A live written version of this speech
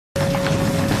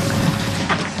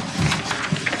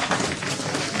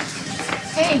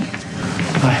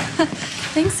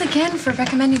Thanks again for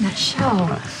recommending that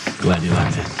show. Glad you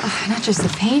liked it. Not just the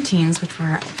paintings, which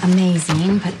were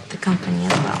amazing, but the company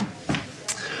as well.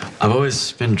 I've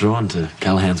always been drawn to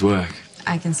Callahan's work.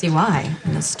 I can see why.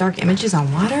 And the stark images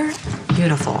on water,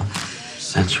 beautiful.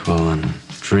 Sensual and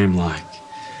dreamlike,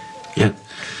 yet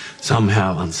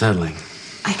somehow unsettling.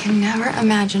 I can never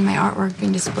imagine my artwork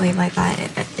being displayed like that.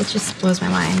 It just blows my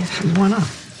mind. Why not?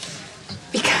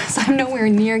 Because I'm nowhere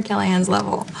near Callahan's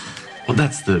level. Well,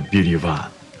 that's the beauty of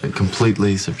art. It's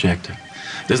completely subjective.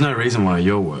 There's no reason why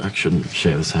your work shouldn't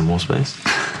share the same wall space.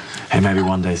 Hey, maybe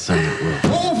one day soon it will.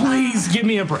 Oh, please give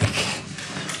me a break.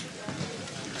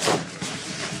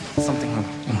 Something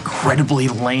incredibly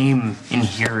lame in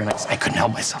here, and I couldn't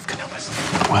help myself,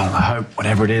 Well, I hope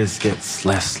whatever it is gets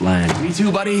less lame. Me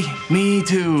too, buddy. Me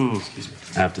too.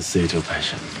 I have to see to a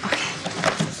patient. Okay.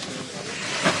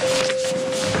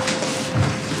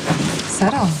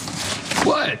 Settle.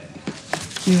 What?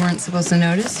 You weren't supposed to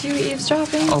notice you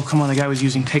eavesdropping? Oh, come on. The guy was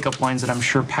using take-up lines that I'm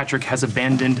sure Patrick has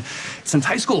abandoned since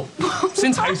high school.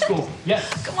 Since high school. Yes.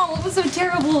 Come on, what was so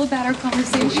terrible about our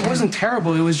conversation? It wasn't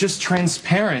terrible. It was just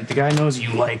transparent. The guy knows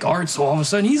you like art, so all of a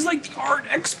sudden he's like the art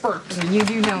expert. You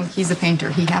do know he's a painter.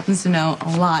 He happens to know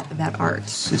a lot about art.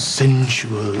 This is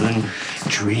sensual and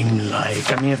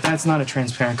dreamlike. I mean, if that's not a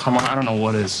transparent come on, I don't know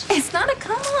what is. It's not a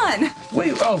come on.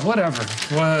 Wait, oh, whatever.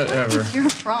 Whatever. Your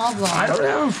problem. I don't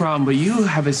have a problem, but you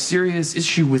have a serious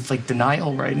issue with, like,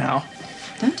 denial right now.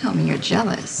 Don't tell me you're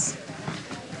jealous.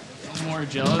 I'm more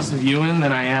jealous of Ewen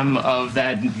than I am of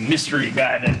that mystery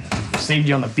guy that saved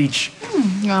you on the beach.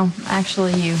 Well,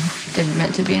 actually, you did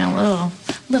admit to being a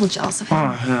little jealous of him.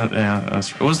 Oh, yeah,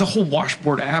 that's right. It was the whole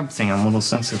washboard ab thing. I'm a little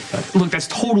sensitive. But look, that's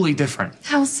totally different.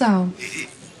 How so?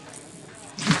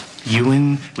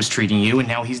 Ewen was treating you, and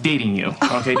now he's dating you.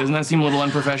 Okay, doesn't that seem a little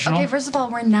unprofessional? Okay, first of all,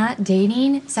 we're not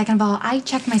dating. Second of all, I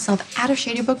checked myself out of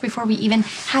Shady Book before we even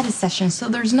had a session, so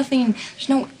there's no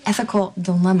ethical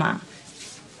dilemma.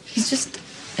 He's just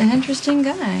an interesting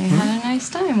guy I had a nice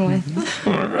time with.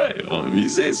 All right, well, if you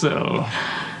say so.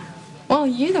 Well,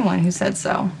 you're the one who said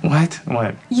so. What?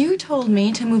 What? You told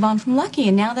me to move on from Lucky,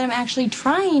 and now that I'm actually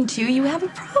trying to, you have a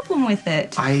problem with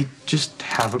it. I just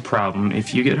have a problem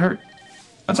if you get hurt.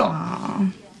 That's all.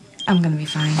 Aw, I'm gonna be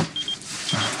fine.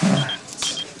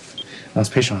 Let's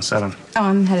patient on 7. Oh,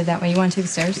 I'm headed that way. You want to take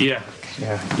the stairs? Yeah.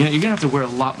 You know, you're gonna have to wear a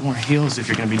lot more heels if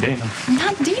you're gonna be dating him. I'm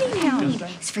not dating him.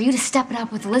 It's for you to step it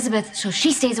up with Elizabeth so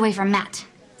she stays away from Matt.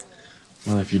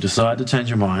 Well, if you decide to change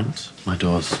your mind, my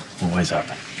door's always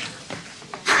open.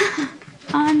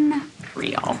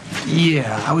 Unreal.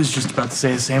 Yeah, I was just about to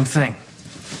say the same thing.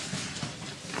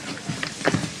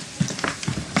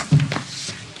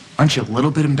 Aren't you a little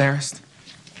bit embarrassed?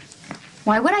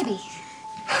 Why would I be?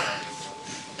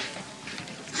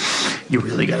 You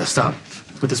really gotta stop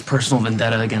with this personal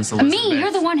vendetta against Elizabeth. Me?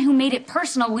 You're the one who made it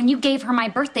personal when you gave her my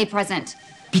birthday present.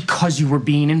 Because you were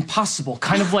being impossible,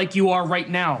 kind of like you are right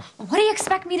now. What do you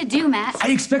expect me to do, Matt? I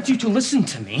expect you to listen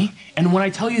to me, and when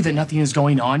I tell you that nothing is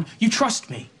going on, you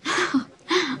trust me.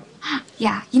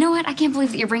 Yeah, you know what? I can't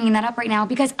believe that you're bringing that up right now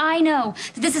because I know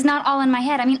that this is not all in my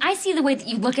head. I mean, I see the way that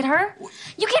you look at her.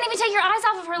 You can't even take your eyes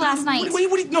off of her last night.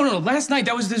 No. Last night,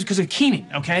 that was because of Keenan,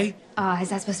 okay? Is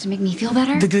that supposed to make me feel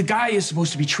better? The guy is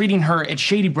supposed to be treating her at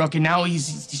Shady Brook, and now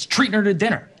he's treating her to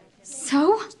dinner.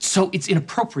 So? So it's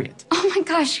inappropriate. Oh my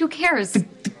gosh, who cares? The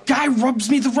guy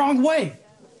rubs me the wrong way.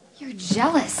 You're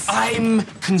jealous. I'm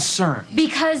concerned.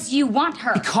 Because you want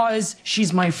her. Because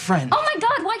she's my friend. Oh my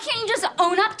God, why can't you just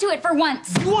own up to it for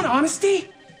once? You want honesty?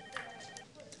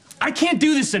 I can't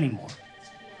do this anymore.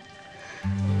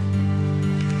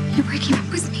 You're breaking up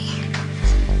with